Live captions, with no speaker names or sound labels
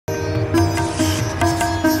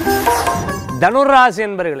தனுராசி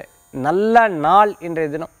என்பர்களே, நல்ல நாள் இன்றைய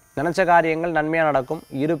தினம். நினச்ச காரியங்கள் நன்மையாக நடக்கும்.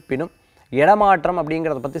 இருப்பினும் இடமாற்றம்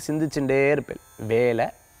அப்படிங்கிறத பற்றி சிந்திச்சுட்டே இருப்பேன். வேலை,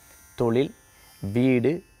 தொழில்,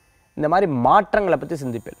 வீடு, இந்த மாதிரி மாற்றங்களை பற்றி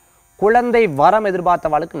சிந்திப்பேன். குழந்தை வரம்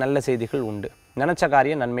எதிர்பார்த்தவாளுக்கு நல்ல செய்திகள் உண்டு. நினச்ச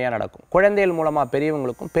காரியம் நன்மையாக நடக்கும். குழந்தைகள் மூலமாக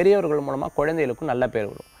பெரியவங்களுக்கும், பெரியவர்கள் மூலமாக குழந்தைகளுக்கும் நல்ல பேர்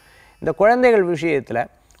வரும். இந்த குழந்தைகள் விஷயத்தில்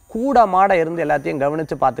கூட மாட இருந்து எல்லாத்தையும்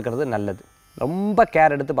கவனித்து பார்த்துக்கிறது நல்லது. ரொம்ப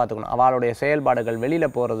கேர் எடுத்து பார்த்துக்கணும். அவளுடைய செயல்பாடுகள்,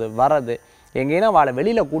 வெளியில் போகிறது வர்றது, எங்கேனா அவளை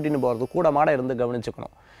வெளியில் கூட்டின்னு போகிறது கூட மாட இருந்து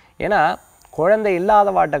கவனிச்சுக்கணும். ஏன்னா குழந்தை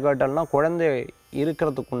இல்லாத வாழ்கிட்ட கேட்டல்னா குழந்தை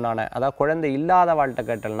இருக்கிறதுக்குண்டான, அதாவது குழந்தை இல்லாத வாழ்கிட்ட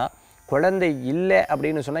கேட்டல்னா குழந்தை இல்லை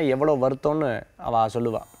அப்படின்னு சொன்னால் எவ்வளோ வருத்தம்னு அவள்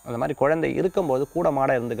சொல்லுவாள். அந்த மாதிரி குழந்தை இருக்கும்போது கூட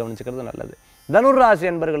மாட இருந்து கவனிச்சுக்கிறது நல்லது. தனுராசி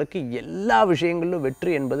என்பவர்களுக்கு எல்லா விஷயங்களிலும்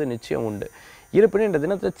வெற்றி என்பது நிச்சயம் உண்டு. இருப்பினும் இந்த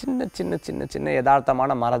தினத்தில் சின்ன சின்ன சின்ன சின்ன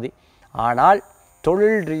யதார்த்தமான மறதி. ஆனால்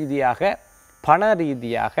தொழில் ரீதியாக, பண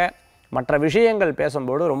ரீதியாக, மற்ற விஷயங்கள்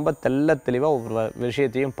பேசும்போது ரொம்ப தெளிவாக ஒவ்வொரு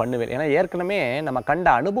விஷயத்தையும் பண்ணுவேன். ஏன்னா ஏற்கனவே நம்ம கண்ட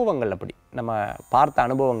அனுபவங்கள் அப்படி, நம்ம பார்த்த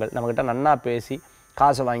அனுபவங்கள், நம்மக்கிட்ட நன்னா பேசி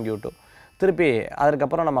காசை வாங்கி விட்டோம், திருப்பி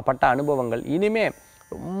அதற்கப்புறம் நம்ம பட்ட அனுபவங்கள், இனிமேல்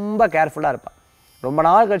ரொம்ப கேர்ஃபுல்லாக இருப்பாள். ரொம்ப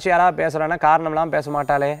நாள் கழிச்சு யாராவது பேசுகிறான்னா காரணம்லாம் பேச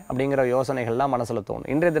மாட்டாளே அப்படிங்கிற யோசனைகள்லாம் மனசில் தோணும்.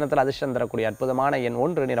 இன்றைய தினத்தில் அதிர்ஷ்டம் தரக்கூடிய அற்புதமான எண்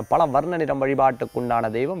 1 நிறம் பல வர்ண நிறம்.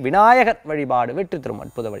 வழிபாட்டுக்குண்டான தெய்வம் விநாயகர் வழிபாடு. வெற்றி தரும்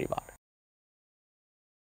அற்புத வழிபாடு.